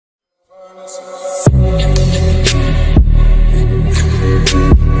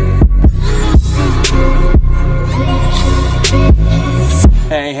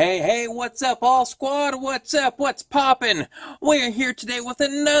what's up, all squad? What's up? What's poppin'? We're here today with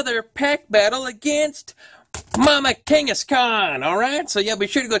another pack battle against Mama Kangaskhan, alright? So yeah, be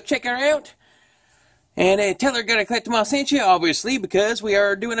sure to go check her out. And tell her Gotta Collect Them All sent you, obviously, because we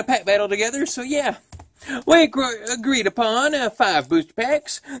are doing a pack battle together, so yeah. We agreed upon 5 booster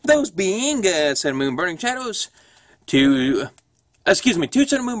packs, those being Sun Moon Burning Shadows, 2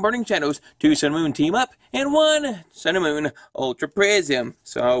 Sun and Moon Burning Shadows, 2 Sun and Moon Team Up, and 1 Sun and Moon Ultra Prism.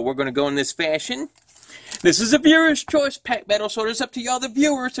 So we're going to go in this fashion. This is a viewer's choice pack battle, so it's up to y'all, the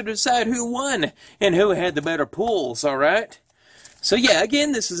viewers, to decide who won and who had the better pulls, alright? So yeah,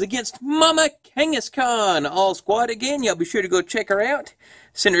 again, this is against Mama Kangaskhan, all squad. Again, y'all be sure to go check her out,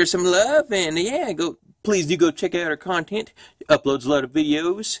 send her some love, and yeah, please do go check out her content. She uploads a lot of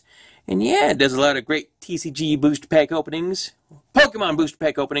videos, and yeah, does a lot of great TCG booster pack openings, Pokemon booster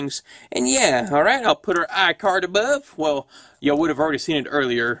pack openings, and yeah, alright, I'll put her iCard above. Well, y'all would have already seen it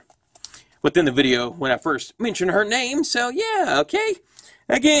earlier within the video when I first mentioned her name, so yeah, okay.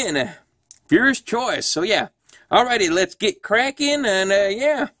 Again, viewer's choice, so yeah. Alrighty, let's get cracking, and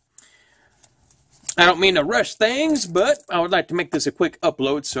yeah. I don't mean to rush things, but I would like to make this a quick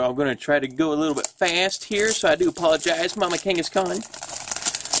upload, so I'm going to try to go a little bit fast here, so I do apologize, Mama Kangaskhan.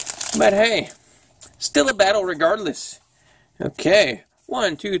 But hey, still a battle regardless. Okay,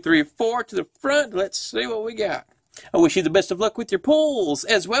 1, 2, 3, 4 to the front. Let's see what we got. I wish you the best of luck with your pulls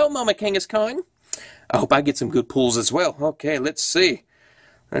as well, Mama Kangaskhan. I hope I get some good pulls as well. Okay, let's see.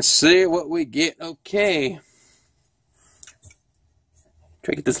 Let's see what we get. Okay.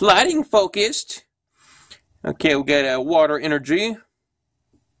 Try to get this lighting focused. Okay, we got a water energy.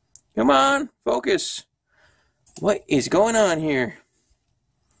 Come on, focus. What is going on here?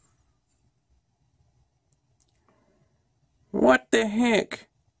 What the heck?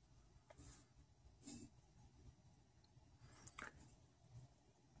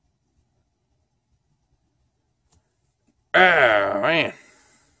 Oh, man.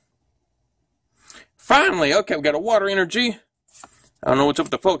 Finally, okay, we got a water energy. I don't know what's up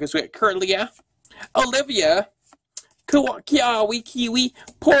with the focus. We got Curlia, Olivia, Kiawi, Kiwi,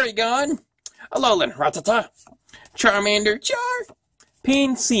 Porygon, Alolan, Rattata, Charmander, Char,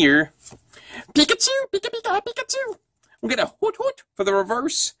 Pinsir, Pikachu, Pikachu. We got a Hoot Hoot for the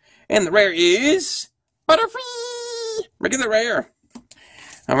reverse, and the rare is Butterfree. Regular rare.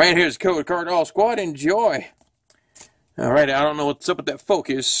 Alright, here's code card, all squad. Enjoy. Alright, I don't know what's up with that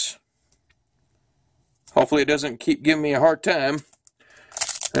focus. Hopefully it doesn't keep giving me a hard time.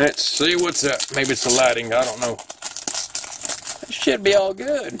 Let's see what's up. Maybe it's the lighting. I don't know. It should be all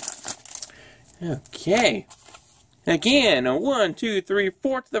good. Okay. Again, a 1, 2, 3,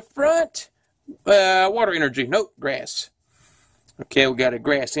 4 to the front. Water energy. Nope, grass. Okay, we got a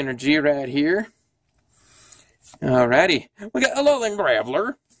grass energy right here. Alrighty. We got Alolan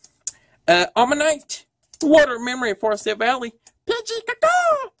Graveler. Ammonite. Water Memory, Forest Valley.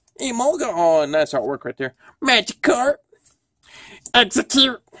 Pidgeotto. Emolga. Oh, nice artwork right there. Magikarp.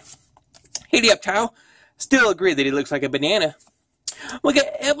 Execute. Helioptile. Still agree that he looks like a banana. We got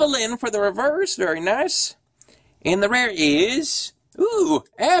Evelyn for the reverse. Very nice. And the rare is, ooh,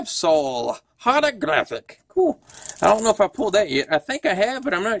 Absol. Holographic. Cool. I don't know if I pulled that yet. I think I have,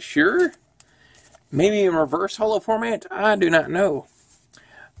 but I'm not sure. Maybe in reverse holo format? I do not know.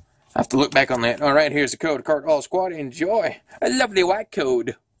 I have to look back on that. Alright, here's the code card. All squad, enjoy. A lovely white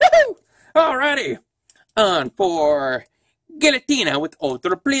code. Woohoo! Alrighty. On for Gelatina with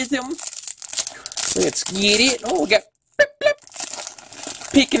Ultra Prism. Let's get it. Oh, we got blip, blip,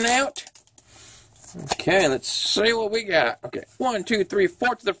 peeking out. Okay, let's see what we got. Okay, 1, 2, 3,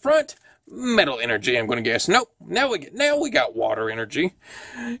 4 to the front. Metal energy, I'm going to guess. Nope. Now we got water energy.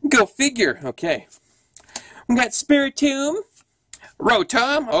 Go figure. Okay. We got Spiritomb.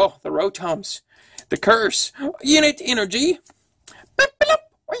 Rotom. Oh, the Rotoms. The Curse. Unit energy. Blip, blip.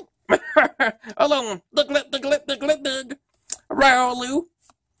 Alone. Dug. Rowloo.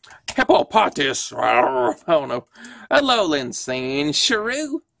 Hippopotamus. I don't know. Alolan Sand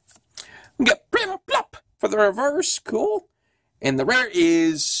Shrew. We got Prim Plop for the reverse. Cool. And the rare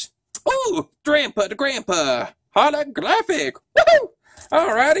is, ooh, Drampa the Grandpa. Holographic. Woohoo!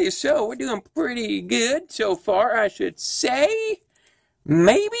 Alrighty, so we're doing pretty good so far, I should say.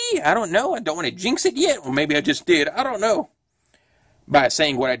 Maybe? I don't know. I don't want to jinx it yet. Or maybe I just did. I don't know. By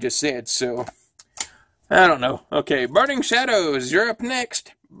saying what I just said, so I don't know. Okay, Burning Shadows, you're up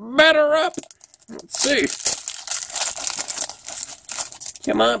next. Batter up. Let's see.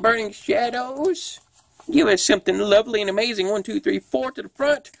 Come on, Burning Shadows. Give us something lovely and amazing. 1, 2, 3, 4 to the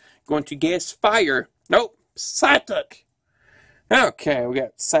front. Going to guess fire. Nope. Psychic. Okay, we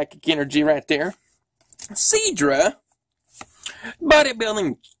got Psychic energy right there. Seadra.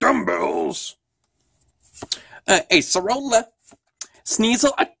 Bodybuilding dumbbells. A Sorolla.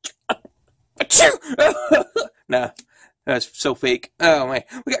 Sneasel. Achoo! Nah, that's so fake. Oh, man.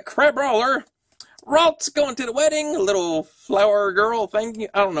 We got Crab Roller. Ralt's going to the wedding. A little flower girl thing.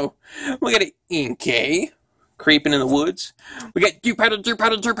 I don't know. We got an Inkay. Creeping in the woods. We got Dew Powder with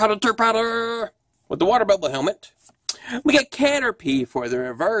the water bubble helmet. We got Caterpie for the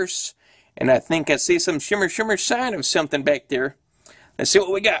reverse. And I think I see some shimmer sign of something back there. Let's see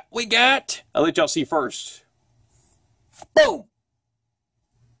what we got. I'll let y'all see first. Boom!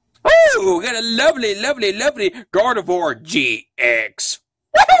 Oh, we got a lovely Gardevoir GX.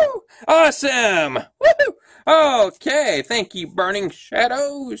 Woohoo! Awesome! Woohoo! Okay, thank you, Burning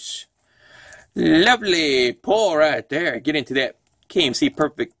Shadows. Lovely pull right there. Get into that KMC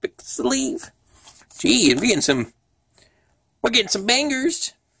Perfect Fix sleeve. Gee, we're getting some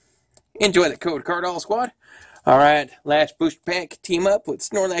bangers. Enjoy the code card, AllSquad. Alright, last booster pack. Team up with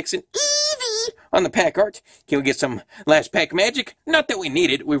Snorlax and Eevee on the pack art. Can we get some last pack magic? Not that we need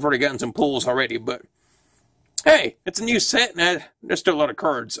it. We've already gotten some pulls already, but hey, it's a new set, and there's still a lot of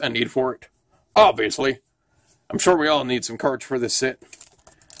cards I need for it. Obviously. I'm sure we all need some cards for this set.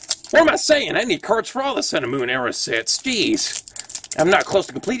 What am I saying? I need cards for all the Sun and Moon era sets. Jeez. I'm not close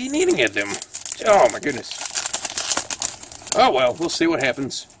to completing any of them. Oh, my goodness. Oh, well, we'll see what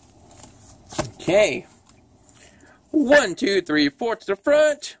happens. Okay. 1, 2, 3, 4 to the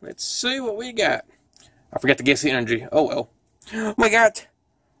front. Let's see what we got. I forgot to guess the energy. Oh, well. We got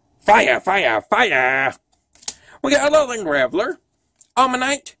Fire. We got Alolan Graveler,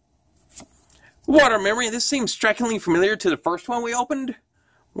 Ammonite, Water Memory. This seems strikingly familiar to the first one we opened.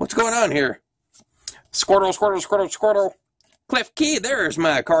 What's going on here? Squirtle. Clef Key, there's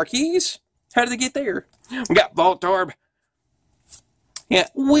my car keys. How did they get there? We got Voltorb. Yeah,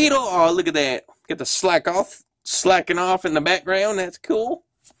 Weedle. Oh, look at that. Got the slacking off in the background. That's cool.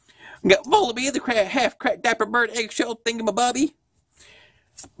 We got Volibee, the half-cracked diaper bird eggshell thingamabobby.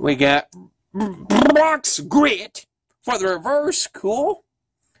 We got Brock's Grit for the reverse. Cool.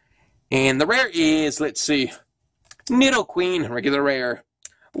 And the rare is, let's see, Nidoqueen, regular rare.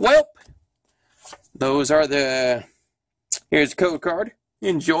 Welp. Those are here's the code card.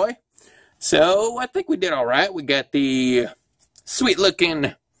 Enjoy. So, I think we did alright. We got the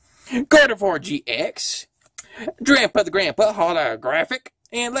sweet-looking Gardevoir GX, Drampa the Grandpa holographic,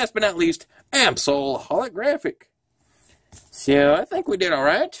 and last but not least, Absol holographic. So, I think we did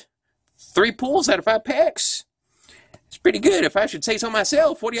alright. 3 pulls out of 5 packs. It's pretty good, if I should say so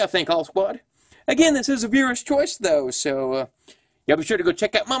myself. What do y'all think, AllSquad? Again, this is a viewer's choice, though, so y'all be sure to go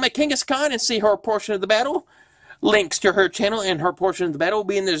check out Mama Kangaskhan and see her portion of the battle. Links to her channel and her portion of the battle will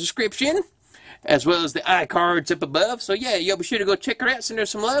be in the description, as well as the iCards up above. So, yeah, y'all be sure to go check her out, send her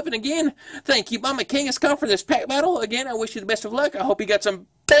some love. And again, thank you, Mama Kangaskhan, for this pack battle. Again, I wish you the best of luck. I hope you got some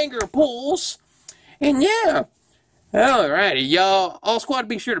banger pulls. And, yeah. Alrighty, y'all. AllSquad,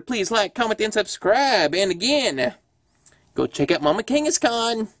 be sure to please like, comment, and subscribe. And again, go check out Mama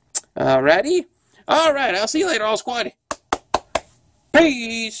Kangaskhan. Alrighty? Alright, I'll see you later, AllSquad.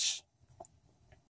 Peace!